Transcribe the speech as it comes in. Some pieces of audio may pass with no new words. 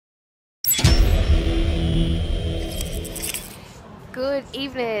Good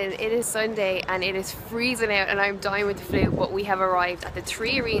evening. It is Sunday and it is freezing out and I'm dying with the flu, but we have arrived at the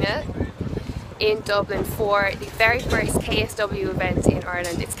 3arena in Dublin for the very first KSW event in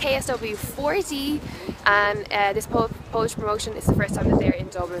Ireland. It's KSW 40 and this Polish promotion is the first time that they're in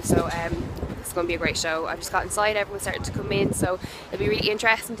Dublin, so it's going to be a great show. I just got inside, everyone's starting to come in, so it'll be really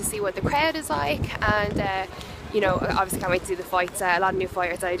interesting to see what the crowd is like, and you know, obviously can't wait to see the fights, a lot of new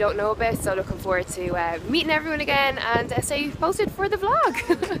fighters that I don't know about, so looking forward to meeting everyone again and stay posted for the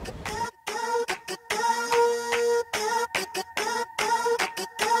vlog.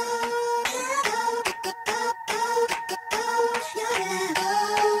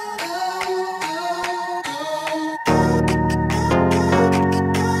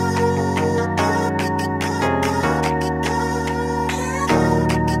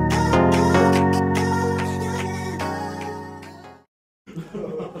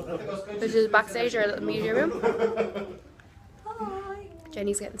 This is backstage, our little media room. Hi.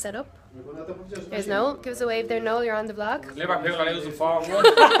 Jenny's getting set up. There's Noel. Give us a wave there, Noel. You're on the vlog. Liverpool are losing 4-1.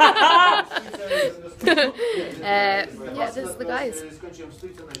 Yeah, this is the guys.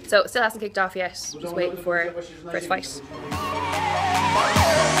 So, still hasn't kicked off yet. Just waiting for first fight.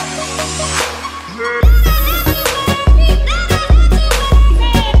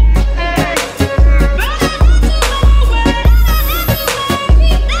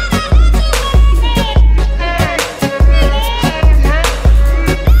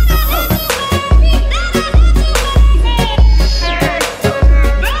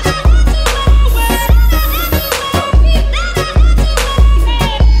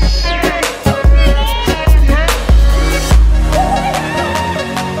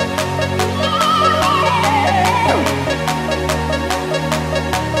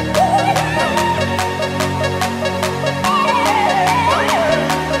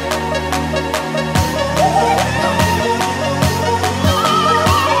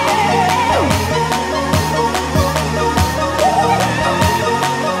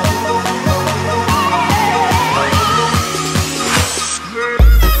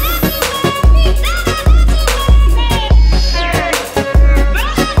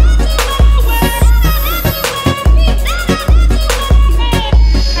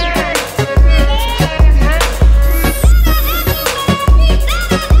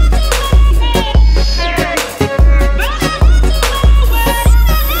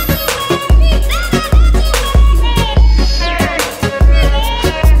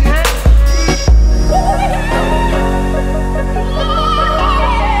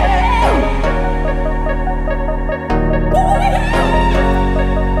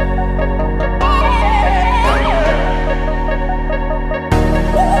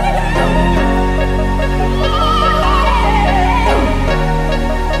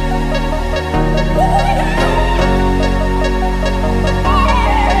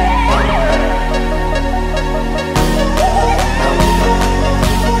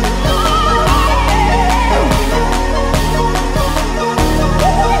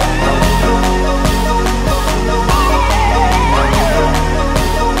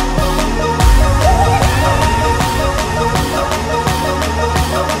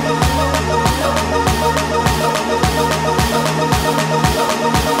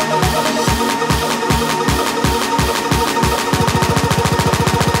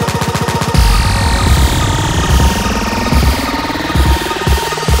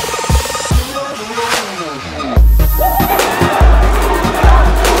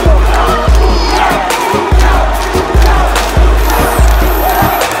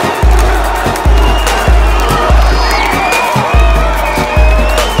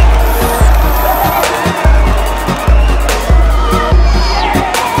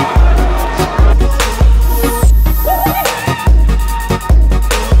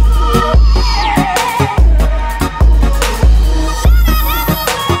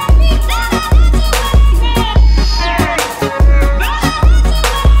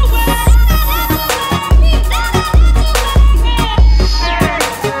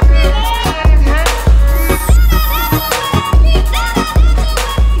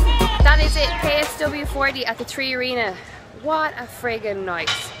 At the 3arena. What a friggin' night.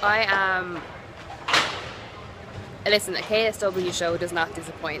 Listen, a KSW show does not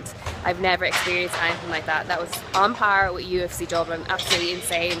disappoint. I've never experienced anything like that. That was on par with UFC Dublin, absolutely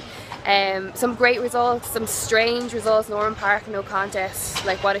insane. Some great results, some strange results. Norman Park, no contest,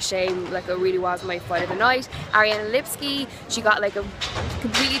 like what a shame, like it really was my fight of the night. Ariana Lipski, she got like a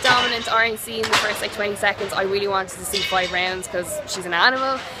completely dominant RNC in the first like 20 seconds. I really wanted to see 5 rounds because she's an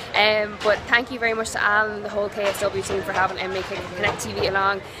animal. But thank you very much to Alan and the whole KSW team for having MMA Connect TV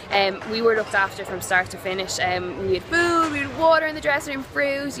along. We were looked after from start to finish. We had food, we had water in the dressing room,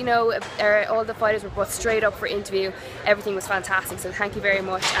 fruit, you know, all the fighters were brought straight up for interview. Everything was fantastic, so thank you very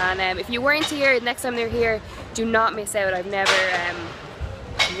much. And if you weren't here, next time they're here, do not miss out. I've never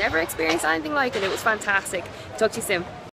experienced anything like it. It was fantastic. Talk to you soon.